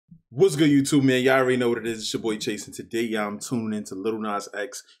What's good, YouTube, man? Y'all already know what it is. It's your boy Chase, and today, y'all, I'm tuning into Lil Nas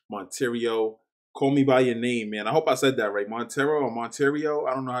X, Montero. Call me by your name, man. I hope I said that right. Montero or Monterio?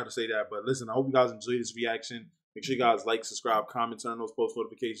 I don't know how to say that, but listen, I hope you guys enjoy this reaction. Make sure you guys like, subscribe, comment, turn on those post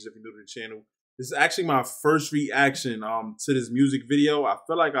notifications if you're new to the channel. This is actually my first reaction to this music video. I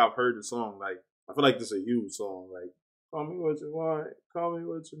feel like I've heard the song. Like, I feel like this is a huge song. Like, call me what you want, call me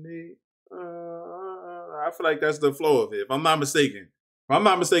what you need. I feel like that's the flow of it, if I'm not mistaken. If I'm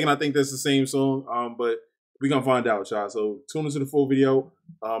not mistaken, I think that's the same song, but we're going to find out, y'all. So tune into the full video.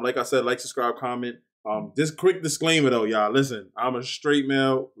 Like I said, like, subscribe, comment. Just quick disclaimer, though, y'all. Listen, I'm a straight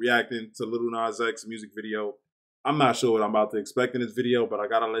male reacting to Lil Nas X music video. I'm not sure what I'm about to expect in this video, but I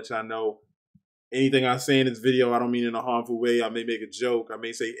got to let y'all know anything I say in this video, I don't mean in a harmful way. I may make a joke. I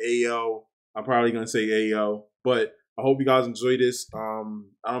may say Ayo. I'm probably going to say Ayo. But I hope you guys enjoy this. I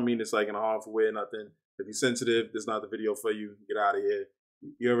don't mean this like in a harmful way or nothing. If you're sensitive, this is not the video for you. Get out of here.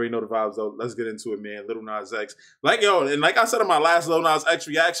 You already know the vibes, though. Let's get into it, man. Lil Nas X. Like, yo, and like I said in my last Lil Nas X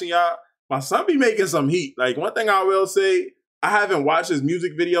reaction, y'all, my son be making some heat. Like, one thing I will say, I haven't watched his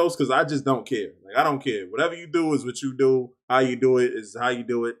music videos because I just don't care. Like, I don't care. Whatever you do is what you do. How you do it is how you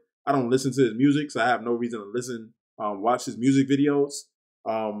do it. I don't listen to his music, so I have no reason to listen, watch his music videos.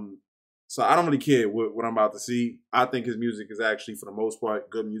 So I don't really care what I'm about to see. I think his music is actually, for the most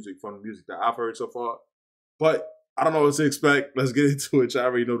part, good music from the music that I've heard so far. But I don't know what to expect. Let's get into it. Y'all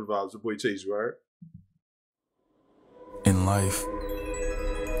already know the vibes. Your boy Chase, you alright? In life,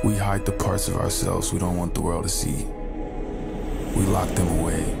 we hide the parts of ourselves we don't want the world to see. We lock them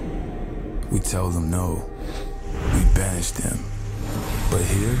away. We tell them no. We banish them. But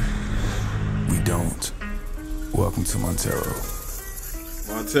here, we don't. Welcome to Montero.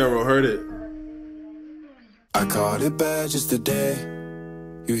 Montero, heard it. I called it bad just today.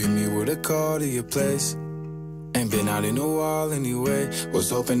 You hit me with a call to your place. Ain't been out in a while anyway. Was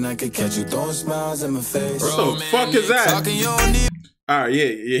hoping I could catch you throwing smiles in my face. What the fuck is that? Alright,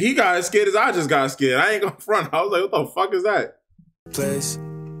 yeah, he got as scared as I just got scared. I ain't gonna front. I was like, what the fuck is that? Place.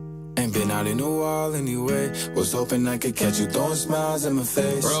 Ain't been out in a while anyway. Was hoping I could catch you throwing smiles in my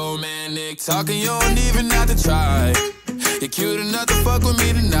face. Romantic talking, you don't even have to try. You're cute enough to fuck with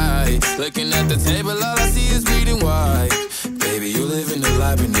me tonight. Looking at the table, all I see is bleeding white. Baby, you living the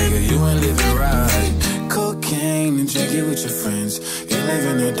life, but nigga, you ain't living right. Cocaine and drinking with your friends. You live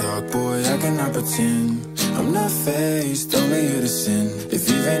in the dark, boy, I cannot pretend. I'm not faced, only here to sin. If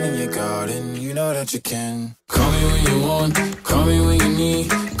you've been in your garden, you know that you can. Call me when you want, call me when you need.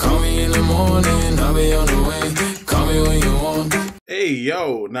 Call me in the morning, I'll be on the way. Call me when you want. Hey,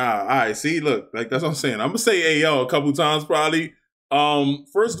 yo, nah, all right, see, look, like, that's what I'm saying. I'm gonna say hey, yo, a couple times probably.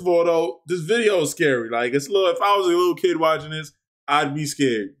 First of all, though, this video is scary. Like, it's a little, if I was a little kid watching this, I'd be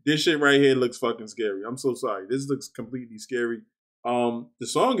scared. This shit right here looks fucking scary. I'm so sorry. This looks completely scary. The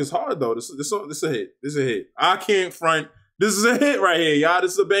song is hard, though. This is a hit. This is a hit. I can't front. This is a hit right here, y'all.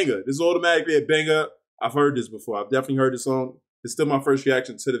 This is a banger. This is automatically a banger. I've heard this before. I've definitely heard this song. It's still my first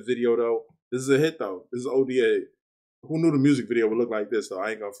reaction to the video, though. This is a hit, though. This is OD a hit. Who knew the music video would look like this, though?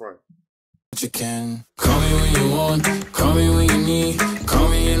 I ain't gonna front. You can call me when you want, call me when you need. Call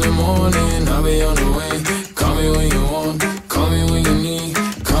me in the morning, I'll be on the way. Call me when you want, call me when you need.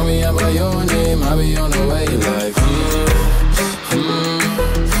 Call me out by your name, I'll be on the way. Like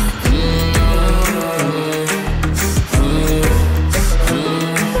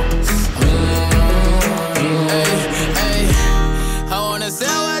I wanna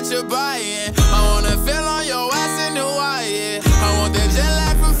sell what you're buying. I wanna feel on your ass in the wire. I want that jet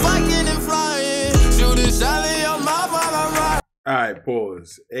lag from fucking and flying. Shoot a shot in your mouth while I'm riding. All right,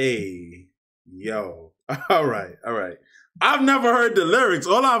 pause. Hey, yo. All right. I've never heard the lyrics.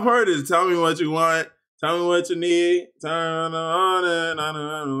 All I've heard is tell me what you want, tell me what you need, turn on and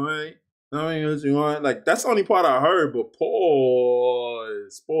on the way. Tell me what you want. Like, that's the only part I heard, but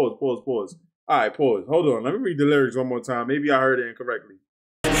pause. All right, pause. Hold on. Let me read the lyrics one more time. Maybe I heard it incorrectly.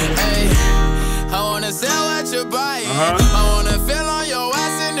 Hey, I wanna sell what you're buying. I wanna feel on your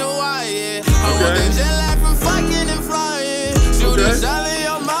ass in the wire. I want that jet lag from fucking and flying. Shoot a shot in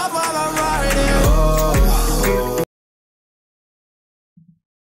your mouth while I'm riding. Oh.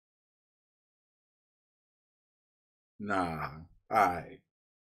 Nah. All right.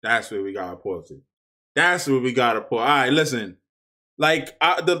 That's where we gotta pause it. That's where we gotta pause. All right, listen. Like,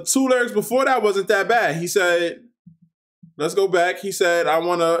 the two lyrics before that wasn't that bad. He said, let's go back. He said, I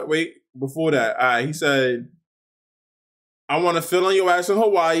wanna, wait, before that. All right, he said, I wanna feel on your ass in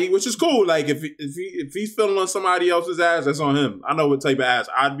Hawaii, which is cool. Like, if he's feeling on somebody else's ass, that's on him. I know what type of ass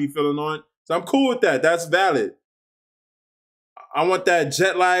I'd be feeling on. So I'm cool with that. That's valid. I want that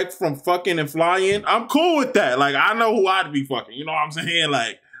jet lag from fucking and flying. I'm cool with that. Like, I know who I'd be fucking. You know what I'm saying?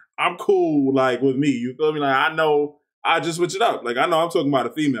 Like, I'm cool, like, with me. You feel me? Like, I know I just switch it up. Like, I know I'm talking about a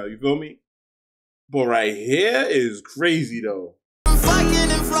female. You feel me? But right here is crazy, though. I'm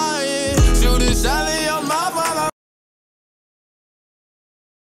fucking and flying. Shoot a shot in your mouth while I'm...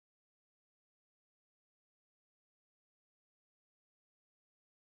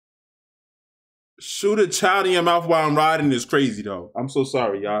 Shoot a child in your mouth while I'm riding is crazy, though. I'm so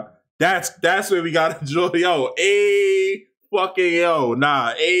sorry, y'all. That's where we gotta draw. Yo, a fucking yo.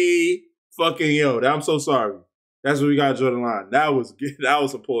 Nah, a fucking yo. I'm so sorry. That's where we gotta draw the line. That was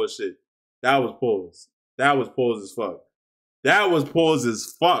some pause shit. That was pause. That was pause as fuck. That was pause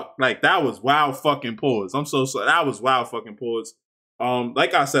as fuck. Like, that was wild fucking pause. I'm so sorry. That was wild fucking pause.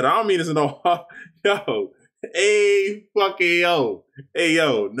 Like I said, I don't mean this in no yo. A fucking yo. Hey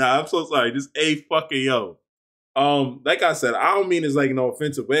yo. Nah, I'm so sorry. Just a fucking yo. Like I said, I don't mean it's like no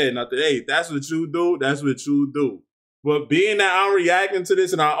offensive way or nothing. Hey, that's what you do, that's what you do. But being that I'm reacting to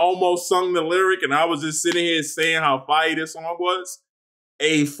this and I almost sung the lyric and I was just sitting here saying how fire this song was,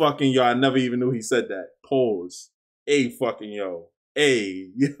 a fucking yo, I never even knew he said that. Pause. A fucking yo. A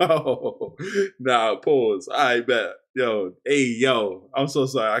yo. Nah, pause. I bet. Yo, hey yo. I'm so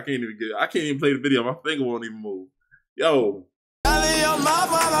sorry. I can't even play the video. My finger won't even move. Yo.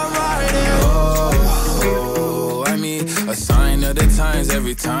 A sign of the times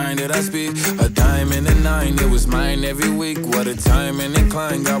every time that I speak. A dime and a nine, it was mine every week. What a time and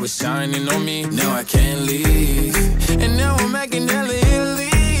incline, God was shining on me. Now I can't leave, and now I'm making hella Italy.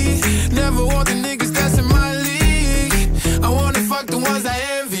 Never want the niggas that's in my league. I wanna fuck the ones I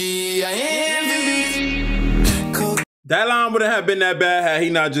envy. I envy. That line wouldn't have been that bad had he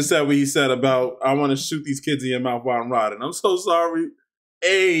not just said what he said about, I want to shoot these kids in your mouth while I'm riding. I'm so sorry.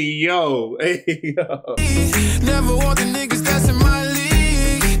 Hey yo, hey yo. Never want the niggas that's in my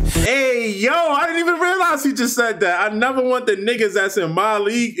league. Hey yo, I didn't even realize he just said that. I never want the niggas that's in my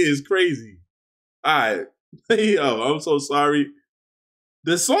league is crazy. All right, yo, I'm so sorry.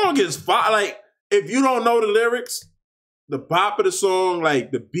 The song is fire. Like, if you don't know the lyrics, the bop of the song,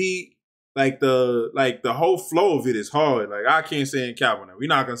 like the beat, like the whole flow of it is hard. Like, I can't say in Calvin. We're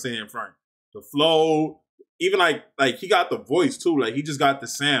not gonna say in Frank. The flow. Even like he got the voice too. Like, he just got the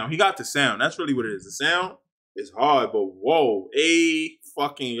sound. He got the sound. That's really what it is. The sound is hard, but whoa, a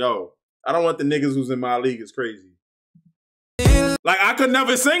fucking yo. I don't want the niggas who's in my league is crazy. Like, I could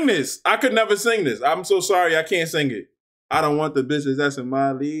never sing this. I could never sing this. I'm so sorry. I can't sing it. I don't want the bitches that's in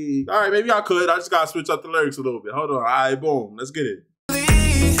my league. All right, maybe I could. I just gotta switch up the lyrics a little bit. Hold on. All right, boom. Let's get it.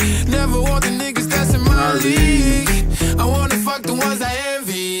 Never want the niggas that's in my league. I wanna fuck the ones I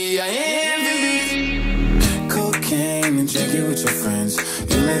envy. I envy. And drinking with your friends.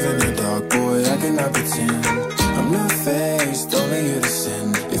 You live in the dark, boy, I cannot pretend. I'm not faced, only here to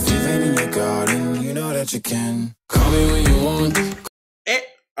sin. If you've been in your garden, you know that you can. Call me when you want.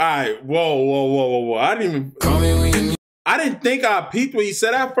 Alright, whoa. I didn't even... Call me when you need. I didn't think I peeped what he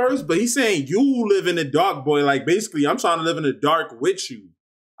said at first, but he's saying you live in the dark, boy. Like, basically, I'm trying to live in the dark with you.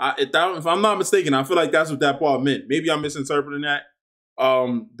 If I'm not mistaken, I feel like that's what that part meant. Maybe I'm misinterpreting that.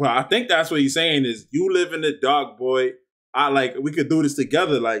 But I think that's what he's saying is you live in the dark, boy. We could do this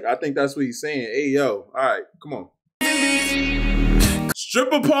together. Like, I think that's what he's saying. Hey, yo. All right, come on.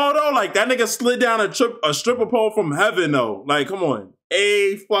 Stripper pole, though? Like, that nigga slid down a stripper pole from heaven, though. Like, come on.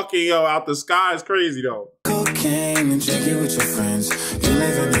 A fucking, yo, out the sky is crazy, though. Cocaine and drinking with your friends. You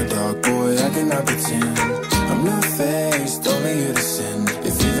live in the dark, boy, I cannot pretend. I'm not faced, only here to sin.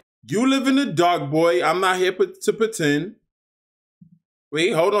 You live in the dark, boy. I'm not here to pretend.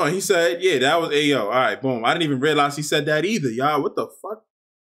 Wait, hold on. He said, yeah, that was Ayo. All right, boom. I didn't even realize he said that either, y'all. What the fuck?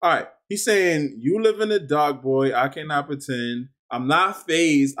 All right. He's saying, you live in the dark, boy. I cannot pretend. I'm not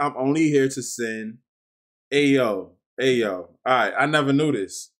phased. I'm only here to sin. Ayo. All right. I never knew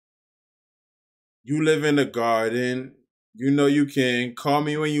this. You live in the garden. You know you can. Call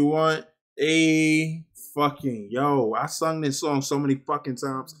me when you want. Fucking yo. I sung this song so many fucking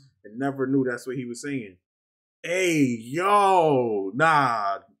times and never knew that's what he was singing. Hey, yo,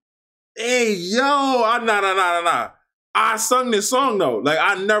 nah. Hey, yo, nah. I sung this song, though. Like,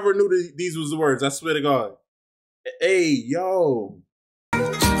 I never knew these was the words. I swear to God. Hey, yo.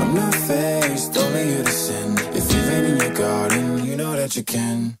 I'm not faced, only here to sin. If you've been in your garden, you know that you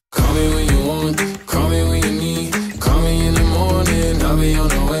can. Call me when you want, call me when you need. Call me in the morning, I'll be on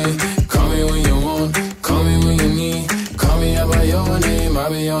the way. Call me when you want, call me when you need. Call me out by your name, I'll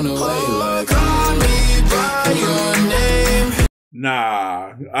be on the way. Like, call me by your name.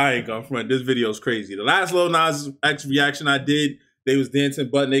 Nah, I ain't gonna front. This video's crazy. The last Lil Nas X reaction I did, they was dancing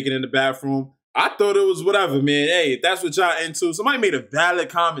butt naked in the bathroom. I thought it was whatever, man. Hey, if that's what y'all into. Somebody made a valid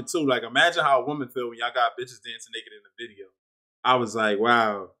comment too. Like, imagine how a woman feel when y'all got bitches dancing naked in the video. I was like,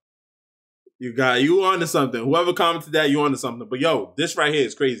 wow. You onto something. Whoever commented that, you onto something. But yo, this right here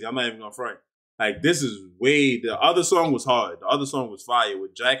is crazy. I'm not even gonna front. Like, this is the other song was hard. The other song was fire.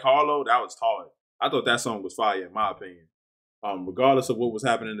 With Jack Harlow, that was hard. I thought that song was fire, in my opinion. Regardless of what was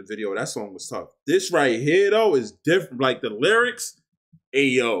happening in the video, that song was tough. This right here, though, is different. Like, the lyrics,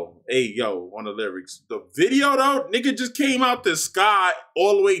 ayo, on the lyrics. The video, though, nigga just came out the sky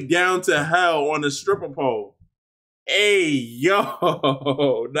all the way down to hell on the stripper pole.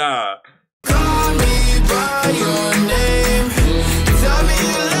 Ayo, nah. Call me by your name. Tell me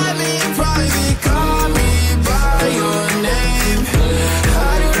you love me in private. Call me by your name.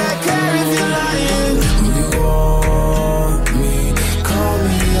 How do I care if you're lying? When you want me, call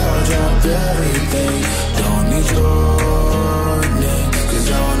me, I'll drop everything. Don't need your name, cause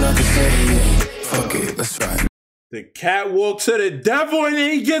I don't have to say it. Fuck it, let's ride. The catwalk to the devil and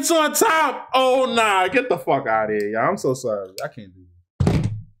then he gets on top. Oh, nah, get the fuck out of here, y'all. I'm so sorry. I can't do this.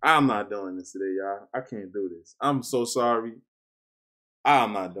 I'm not doing this today, y'all. I can't do this. I'm so sorry.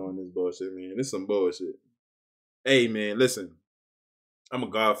 I'm not doing this bullshit, man. This is some bullshit. Hey, man, listen. I'm a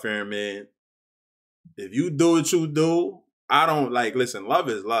God-fearing man. If you do what you do, I don't like, listen, love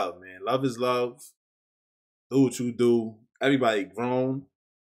is love, man. Love is love. Do what you do. Everybody grown.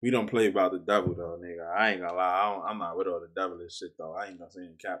 We don't play about the devil, though, nigga. I ain't gonna lie. I'm not with all the devilish shit, though. I ain't gonna say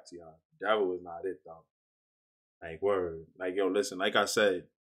in cap to y'all. The devil is not it, though. Like, word. Like, yo, listen, like I said,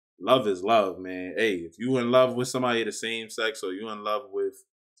 love is love, man. Hey, if you in love with somebody of the same sex or you in love with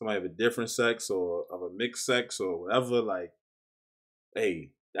somebody of a different sex or of a mixed sex or whatever, like, hey,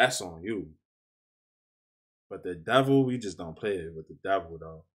 that's on you. But the devil, we just don't play it with the devil,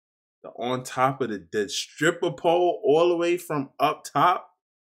 though. The on top of the stripper pole all the way from up top,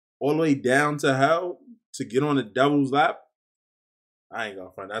 all the way down to hell to get on the devil's lap, I ain't gonna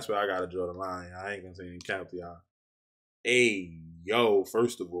front. That's where I gotta draw the line. I ain't gonna say any cap to y'all. Hey, yo,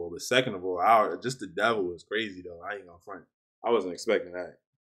 first of all. But second of all, just the devil is crazy, though. I ain't gonna front. I wasn't expecting that.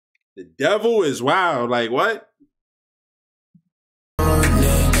 The devil is wild. Like, what?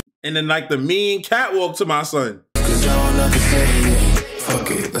 And then, like, the mean catwalk to my son. Fuck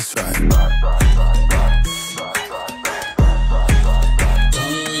it, let's ride.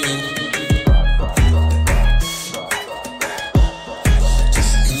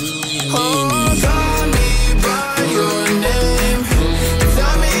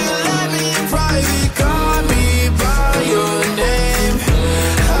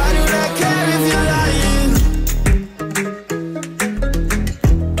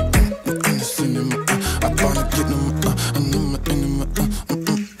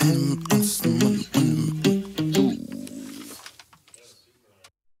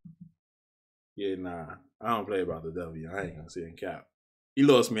 Yeah, nah. I don't play about the devil. I ain't gonna say in cap. He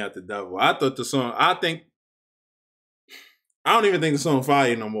lost me at the devil. I thought the song, I don't even think the song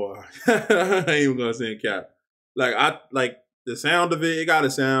fire no more. I ain't even gonna say in cap. Like the sound of it, it got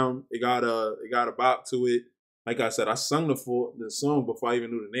a sound. It got a bop to it. Like I said, I sung the song before I even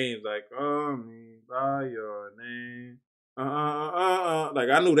knew the names. Like, call me by your name. Like,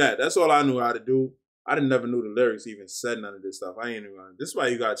 I knew that. That's all I knew how to do. I never knew the lyrics even said none of this stuff. I ain't even. This is why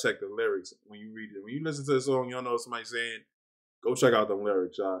you gotta check the lyrics when you read it. When you listen to the song, you don't know what somebody's saying. Go check out the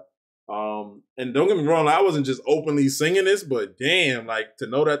lyrics, y'all. And don't get me wrong, I wasn't just openly singing this, but damn, like, to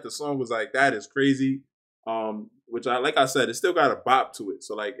know that the song was like that is crazy. Which like I said, it still got a bop to it.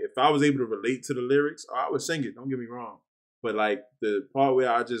 So like, if I was able to relate to the lyrics, I would sing it. Don't get me wrong. But like, the part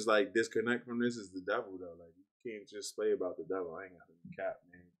where I just like disconnect from this is the devil, though. Like, you can't just play about the devil. I ain't got to cap,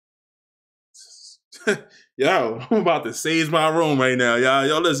 man. Yo, I'm about to sage my room right now, y'all.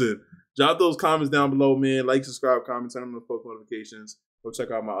 Y'all listen, drop those comments down below, man. Like, subscribe, comment, turn on the post notifications. Go check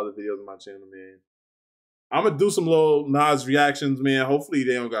out my other videos on my channel, man. I'm gonna do some little NAS reactions, man. Hopefully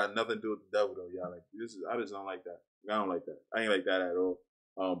they don't got nothing to do with the devil, though, y'all. Like, I just don't like that. I don't like that. I ain't like that at all.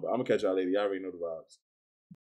 But I'm gonna catch y'all later. Y'all already know the vibes.